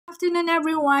afternoon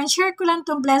everyone. Share ko lang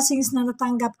tong blessings na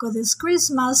natanggap ko this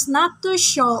Christmas, not to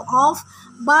show off,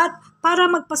 but para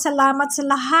magpasalamat sa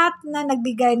lahat na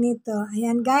nagbigay nito.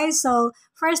 Ayan guys, so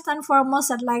first and foremost,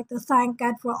 I'd like to thank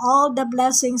God for all the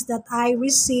blessings that I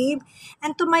received.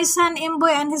 And to my son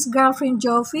Imboy and his girlfriend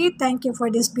Joffy, thank you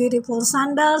for these beautiful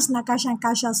sandals na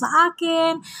kasyang-kasya sa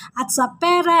akin, at sa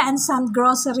pera and some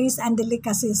groceries and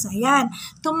delicacies. Ayan.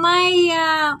 To my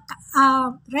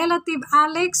relative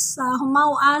Alex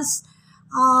Humauas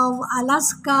of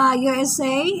Alaska,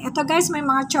 USA. Ito guys, may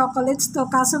mga chocolates to,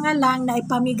 kaso nga lang na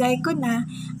ipamigay ko na.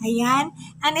 Ayan.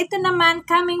 And ito naman,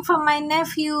 coming from my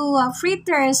nephew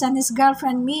Fritters and his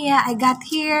girlfriend Mia, I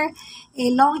got here a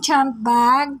Longchamp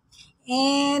bag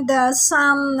and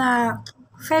some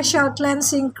facial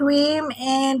cleansing cream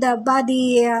and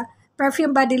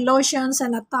perfume body lotions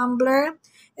and a tumbler.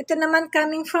 Ito naman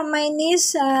coming from my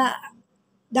niece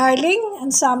Darling,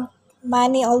 and some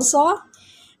money also.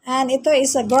 And ito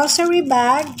is a grocery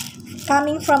bag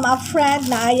coming from a friend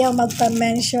na ayaw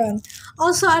magpa-mention.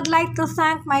 Also, I'd like to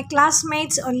thank my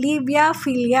classmates Olivia,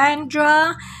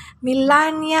 Filiandra,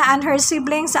 Melania, and her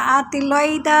siblings Ate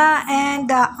Loida and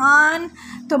Ann,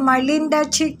 to Marlinda,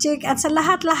 Chick, at sa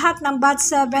lahat-lahat ng Batch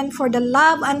 7 for the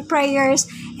love and prayers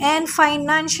and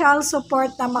financial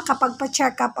support na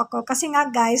makapagpa-check up ako. Kasi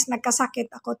nga guys, nagkasakit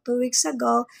ako 2 weeks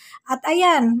ago. At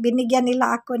ayan, binigyan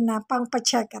nila ako na pang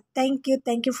pa-check up. Thank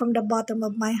you from the bottom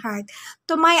of my heart.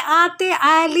 To my ate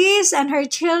Alice and her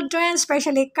children,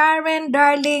 especially Karen,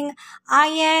 Darling,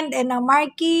 Ayen, and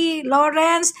Marky,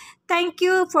 Lawrence, thank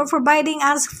you for providing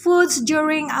us foods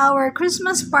during our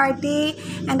Christmas party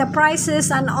and the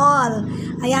prices and all.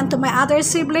 Ayan, to my other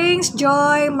siblings,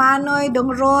 Joy, Manoy,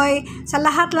 Dongroy, sa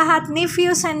lahat-lahat,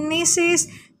 nephews and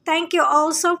nieces, thank you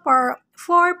also for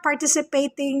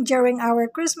participating during our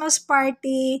Christmas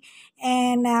party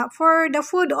and for the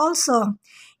food also.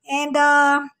 And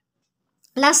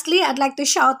lastly, I'd like to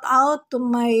shout out to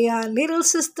my little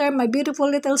sister, my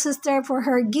beautiful little sister, for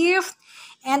her gift,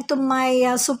 and to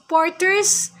my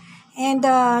supporters and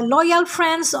loyal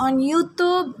friends on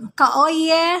YouTube,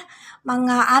 Kaoye,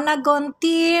 mga Anagon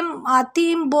team,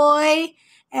 Team Boy,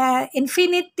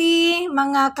 Infinity,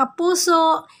 mga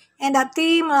Kapuso, and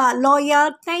team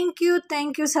Loyal. Thank you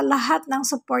sa lahat ng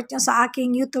support nyo sa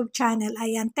aking YouTube channel.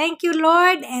 Ayan, thank you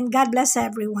Lord, and God bless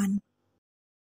everyone.